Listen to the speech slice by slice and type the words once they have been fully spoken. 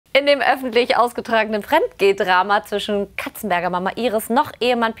In dem öffentlich ausgetragenen Fremdgeh-Drama zwischen Katzenberger Mama Iris noch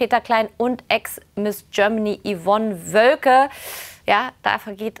Ehemann Peter Klein und Ex-Miss Germany Yvonne Welche, ja, da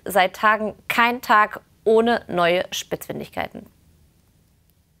vergeht seit Tagen kein Tag ohne neue Spitzfindigkeiten.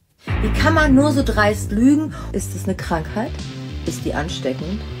 Wie kann man nur so dreist lügen? Ist es eine Krankheit? Ist die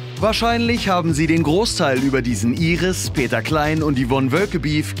ansteckend? Wahrscheinlich haben Sie den Großteil über diesen Iris, Peter Klein und Yvonne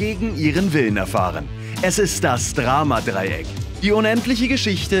Welche-Beef gegen ihren Willen erfahren. Es ist das Dramadreieck. Die unendliche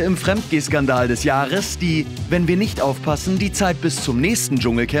Geschichte im Fremdgeh-Skandal des Jahres, die, wenn wir nicht aufpassen, die Zeit bis zum nächsten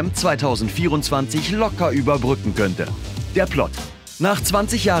Dschungelcamp 2024 locker überbrücken könnte. Der Plot. Nach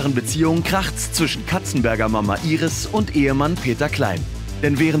 20 Jahren Beziehung kracht's zwischen Katzenberger Mama Iris und Ehemann Peter Klein.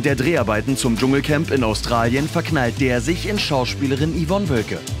 Denn während der Dreharbeiten zum Dschungelcamp in Australien verknallt der sich in Schauspielerin Yvonne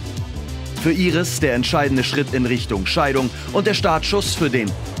Welche. Für Iris der entscheidende Schritt in Richtung Scheidung und der Startschuss für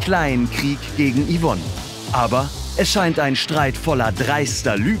den kleinen Krieg gegen Yvonne. Aber es scheint ein Streit voller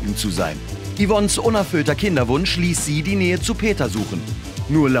dreister Lügen zu sein. Yvonnes unerfüllter Kinderwunsch ließ sie die Nähe zu Peter suchen.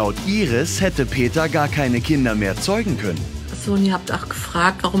 Nur laut Iris hätte Peter gar keine Kinder mehr zeugen können. So, und ihr habt auch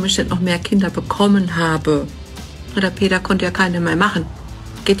gefragt, warum ich denn noch mehr Kinder bekommen habe. Der Peter konnte ja keine mehr machen.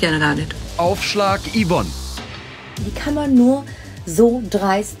 Geht ja gar nicht. Aufschlag Yvonne. Wie kann man nur so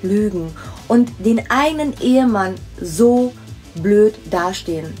dreist lügen und den einen Ehemann so blöd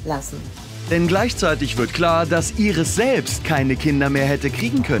dastehen lassen? Denn gleichzeitig wird klar, dass Iris selbst keine Kinder mehr hätte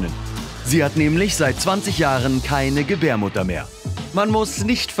kriegen können. Sie hat nämlich seit 20 Jahren keine Gebärmutter mehr. Man muss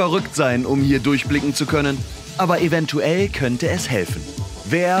nicht verrückt sein, um hier durchblicken zu können, aber eventuell könnte es helfen.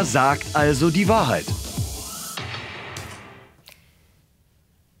 Wer sagt also die Wahrheit?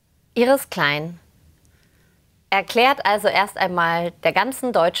 Iris Klein erklärt also erst einmal der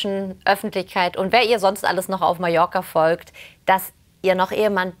ganzen deutschen Öffentlichkeit und wer ihr sonst alles noch auf Mallorca folgt, dass ihr noch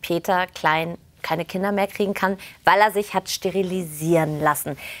Ehemann Peter Klein keine Kinder mehr kriegen kann, weil er sich hat sterilisieren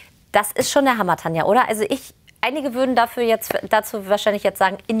lassen. Das ist schon der Hammer, Tanja, oder? Also einige würden dazu wahrscheinlich jetzt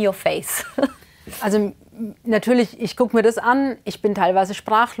sagen, in your face. Also natürlich, ich gucke mir das an, ich bin teilweise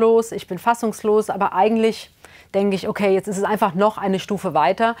sprachlos, ich bin fassungslos, aber eigentlich denke ich, okay, jetzt ist es einfach noch eine Stufe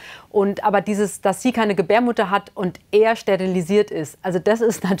weiter. Aber dass sie keine Gebärmutter hat und er sterilisiert ist, also das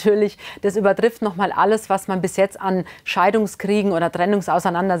ist natürlich, das übertrifft noch mal alles, was man bis jetzt an Scheidungskriegen oder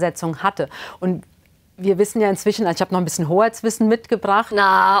Trennungsauseinandersetzungen hatte. Und wir wissen ja inzwischen, also ich habe noch ein bisschen Hoheitswissen mitgebracht.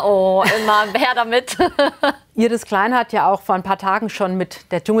 Na, oh, immer her damit. Iris Klein hat ja auch vor ein paar Tagen schon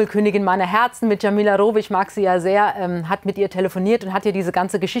mit der Dschungelkönigin meiner Herzen, mit Jamila Rowe, ich mag sie ja sehr, hat mit ihr telefoniert und hat ihr diese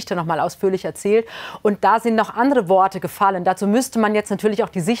ganze Geschichte noch mal ausführlich erzählt. Und da sind noch andere Worte gefallen. Dazu müsste man jetzt natürlich auch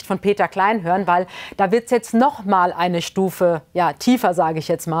die Sicht von Peter Klein hören, weil da wird es jetzt noch mal eine Stufe tiefer, sage ich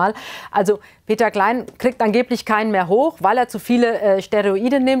jetzt mal. Also Peter Klein kriegt angeblich keinen mehr hoch, weil er zu viele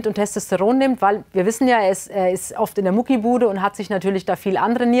Steroide nimmt und Testosteron nimmt, weil wir wissen ja, er ist oft in der Muckibude und hat sich natürlich da viel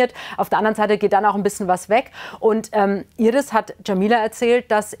antrainiert. Auf der anderen Seite geht dann auch ein bisschen was weg. Und Iris hat Jamila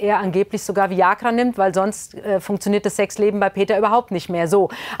erzählt, dass er angeblich sogar Viagra nimmt, weil sonst funktioniert das Sexleben bei Peter überhaupt nicht mehr so.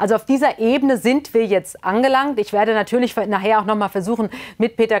 Also auf dieser Ebene sind wir jetzt angelangt. Ich werde natürlich nachher auch noch mal versuchen,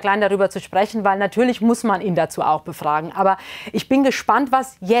 mit Peter Klein darüber zu sprechen, weil natürlich muss man ihn dazu auch befragen. Aber ich bin gespannt,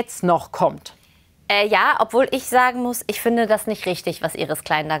 was jetzt noch kommt. Ja, obwohl ich sagen muss, ich finde das nicht richtig, was Iris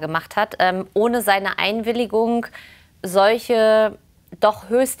Klein da gemacht hat. Ohne seine Einwilligung solche doch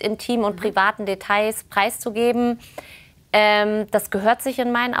höchst intimen und privaten Details preiszugeben, das gehört sich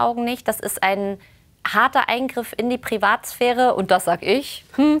in meinen Augen nicht. Das ist ein harter Eingriff in die Privatsphäre und das sag ich,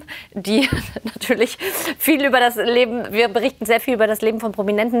 die natürlich viel über das Leben, wir berichten sehr viel über das Leben von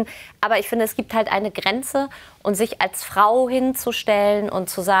Prominenten, aber ich finde, es gibt halt eine Grenze und sich als Frau hinzustellen und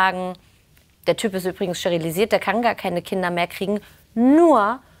zu sagen, der Typ ist übrigens sterilisiert, der kann gar keine Kinder mehr kriegen,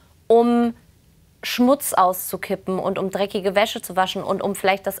 nur um Schmutz auszukippen und um dreckige Wäsche zu waschen und um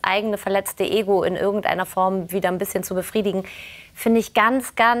vielleicht das eigene verletzte Ego in irgendeiner Form wieder ein bisschen zu befriedigen, finde ich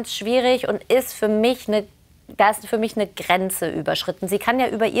ganz, ganz schwierig und ist für mich eine Grenze überschritten. Sie kann ja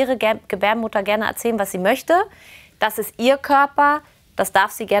über ihre Gebärmutter gerne erzählen, was sie möchte. Das ist ihr Körper, das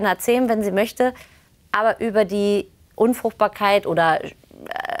darf sie gerne erzählen, wenn sie möchte. Aber über die Unfruchtbarkeit oder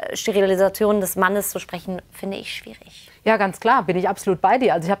Sterilisation des Mannes zu sprechen, finde ich schwierig. Ja, ganz klar, bin ich absolut bei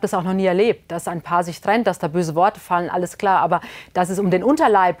dir. Also ich habe das auch noch nie erlebt, dass ein Paar sich trennt, dass da böse Worte fallen, alles klar. Aber dass es um den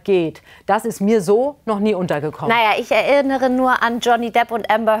Unterleib geht, das ist mir so noch nie untergekommen. Naja, ich erinnere nur an Johnny Depp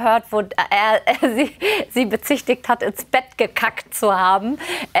und Amber Heard, wo er sie bezichtigt hat, ins Bett gekackt zu haben.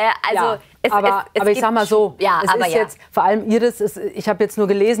 Ja. Aber ich sag mal so, jetzt, vor allem Iris, ich habe jetzt nur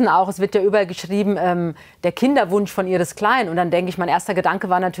gelesen, auch es wird ja überall geschrieben, der Kinderwunsch von Iris Klein. Und dann denke ich, mein erster Gedanke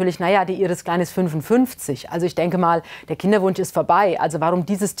war natürlich, naja, die Iris Klein ist 55. Also ich denke mal, der Kinderwunsch ist vorbei. Also warum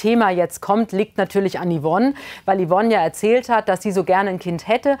dieses Thema jetzt kommt, liegt natürlich an Yvonne, weil Yvonne ja erzählt hat, dass sie so gerne ein Kind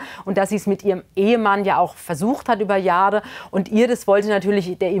hätte und dass sie es mit ihrem Ehemann ja auch versucht hat über Jahre. Und Iris wollte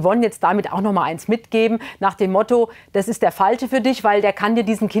natürlich der Yvonne jetzt damit auch noch mal eins mitgeben, nach dem Motto, das ist der Falsche für dich, weil der kann dir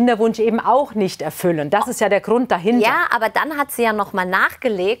diesen Kinderwunsch eben auch nicht erfüllen. Das ist ja der Grund dahinter. Ja, aber dann hat sie ja noch mal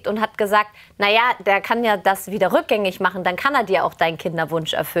nachgelegt und hat gesagt, naja, der kann ja das wieder rückgängig machen, dann kann er dir auch deinen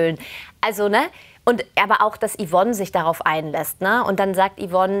Kinderwunsch erfüllen. Also, ne? Und aber auch, dass Yvonne sich darauf einlässt, ne? Und dann sagt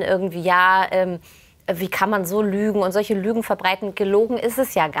Yvonne irgendwie, ja, wie kann man so lügen und solche Lügen verbreiten? Gelogen ist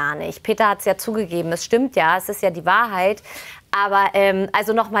es ja gar nicht. Peter hat es ja zugegeben, es stimmt ja, es ist ja die Wahrheit. Aber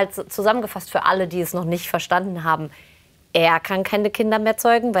also nochmal zusammengefasst für alle, die es noch nicht verstanden haben. Er kann keine Kinder mehr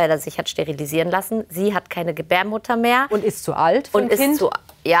zeugen, weil er sich hat sterilisieren lassen. Sie hat keine Gebärmutter mehr. Und ist zu alt für ein Kind?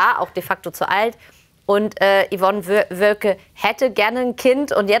 Ja, auch de facto zu alt. Und Yvonne Wölke hätte gerne ein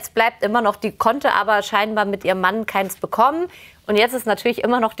Kind und jetzt bleibt immer noch, die konnte aber scheinbar mit ihrem Mann keins bekommen. Und jetzt ist natürlich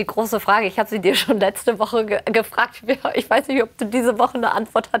immer noch die große Frage, ich habe sie dir schon letzte Woche gefragt, ich weiß nicht, ob du diese Woche eine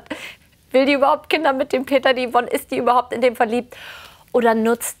Antwort hast. Will die überhaupt Kinder mit dem Peter, die Yvonne, ist die überhaupt in dem verliebt? Oder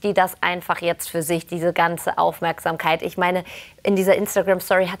nutzt die das einfach jetzt für sich, diese ganze Aufmerksamkeit? Ich meine, in dieser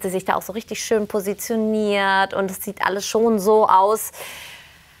Instagram-Story hat sie sich da auch so richtig schön positioniert und es sieht alles schon so aus,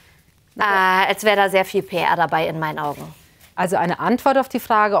 als wäre da sehr viel PR dabei in meinen Augen. Also eine Antwort auf die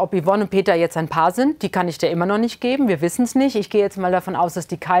Frage, ob Yvonne und Peter jetzt ein Paar sind, die kann ich dir immer noch nicht geben. Wir wissen es nicht. Ich gehe jetzt mal davon aus, dass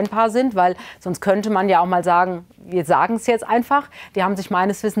die kein Paar sind, weil sonst könnte man ja auch mal sagen, wir sagen es jetzt einfach. Die haben sich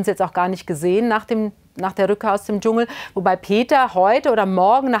meines Wissens jetzt auch gar nicht gesehen nach der Rückkehr aus dem Dschungel. Wobei Peter heute oder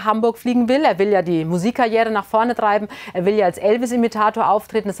morgen nach Hamburg fliegen will. Er will ja die Musikkarriere nach vorne treiben. Er will ja als Elvis-Imitator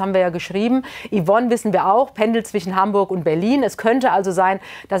auftreten. Das haben wir ja geschrieben. Yvonne, wissen wir auch, pendelt zwischen Hamburg und Berlin. Es könnte also sein,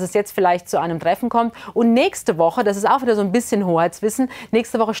 dass es jetzt vielleicht zu einem Treffen kommt. Und nächste Woche, das ist auch wieder so ein bisschen Hoheitswissen,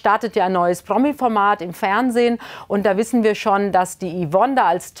 nächste Woche startet ja ein neues Promi-Format im Fernsehen. Und da wissen wir schon, dass die Yvonne da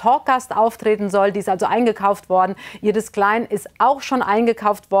als Talkgast auftreten soll. Die ist also eingekauft worden. Iris Klein ist auch schon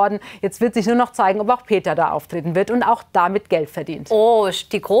eingekauft worden. Jetzt wird sich nur noch zeigen, ob auch Peter da auftreten wird und auch damit Geld verdient. Oh,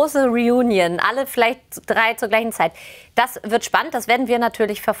 die große Reunion, alle vielleicht 3 zur gleichen Zeit. Das wird spannend, das werden wir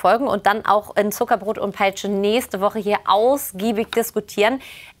natürlich verfolgen und dann auch in Zuckerbrot und Peitsche nächste Woche hier ausgiebig diskutieren.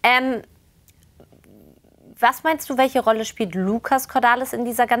 Was meinst du, welche Rolle spielt Lukas Cordalis in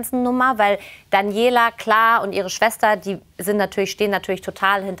dieser ganzen Nummer? Weil Daniela, klar, und ihre Schwester, die stehen natürlich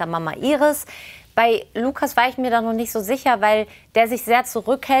total hinter Mama Iris. Bei Lukas war ich mir da noch nicht so sicher, weil der sich sehr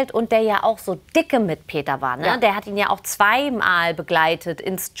zurückhält und der ja auch so dicke mit Peter war. Ne? Ja. Der hat ihn ja auch zweimal begleitet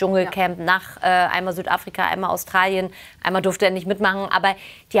ins Dschungelcamp, nach einmal Südafrika, einmal Australien. Einmal durfte er nicht mitmachen, aber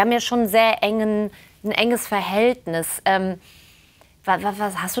die haben ja schon ein enges Verhältnis. Was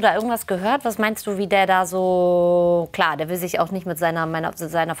hast du da irgendwas gehört? Was meinst du, wie der da so... Klar, der will sich auch nicht mit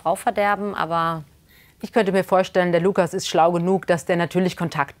seiner Frau verderben, aber... Ich könnte mir vorstellen, der Lukas ist schlau genug, dass der natürlich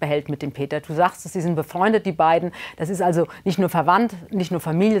Kontakt behält mit dem Peter. Du sagst es, sie sind befreundet, die beiden. Das ist also nicht nur verwandt, nicht nur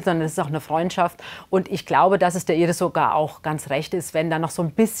Familie, sondern es ist auch eine Freundschaft. Und ich glaube, dass es der Iris sogar auch ganz recht ist, wenn da noch so ein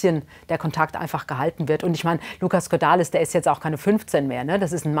bisschen der Kontakt einfach gehalten wird. Und ich meine, Lukas Cordalis, der ist jetzt auch keine 15 mehr. Ne?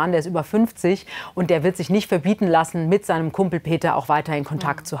 Das ist ein Mann, der ist über 50 und der wird sich nicht verbieten lassen, mit seinem Kumpel Peter auch weiterhin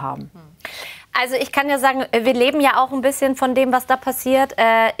Kontakt zu haben. Also ich kann ja sagen, wir leben ja auch ein bisschen von dem, was da passiert.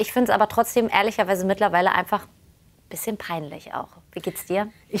 Ich finde es aber trotzdem ehrlicherweise mittlerweile einfach ein bisschen peinlich auch. Wie geht's dir?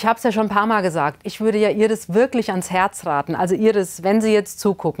 Ich habe es ja schon ein paar Mal gesagt. Ich würde ja Iris wirklich ans Herz raten. Also Iris, wenn Sie jetzt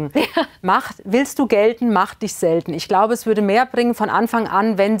zugucken, willst du gelten, mach dich selten. Ich glaube, es würde mehr bringen von Anfang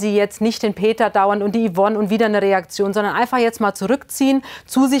an, wenn Sie jetzt nicht den Peter dauernd und die Yvonne und wieder eine Reaktion, sondern einfach jetzt mal zurückziehen,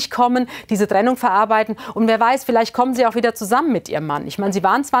 zu sich kommen, diese Trennung verarbeiten. Und wer weiß, vielleicht kommen Sie auch wieder zusammen mit Ihrem Mann. Ich meine, Sie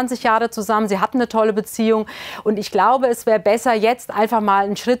waren 20 Jahre zusammen, Sie hatten eine tolle Beziehung. Und ich glaube, es wäre besser, jetzt einfach mal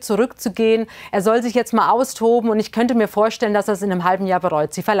einen Schritt zurückzugehen. Er soll sich jetzt mal austoben und ich könnte mir vorstellen, dass er es in einem halben Jahr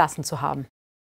bereut, sie verlassen zu haben.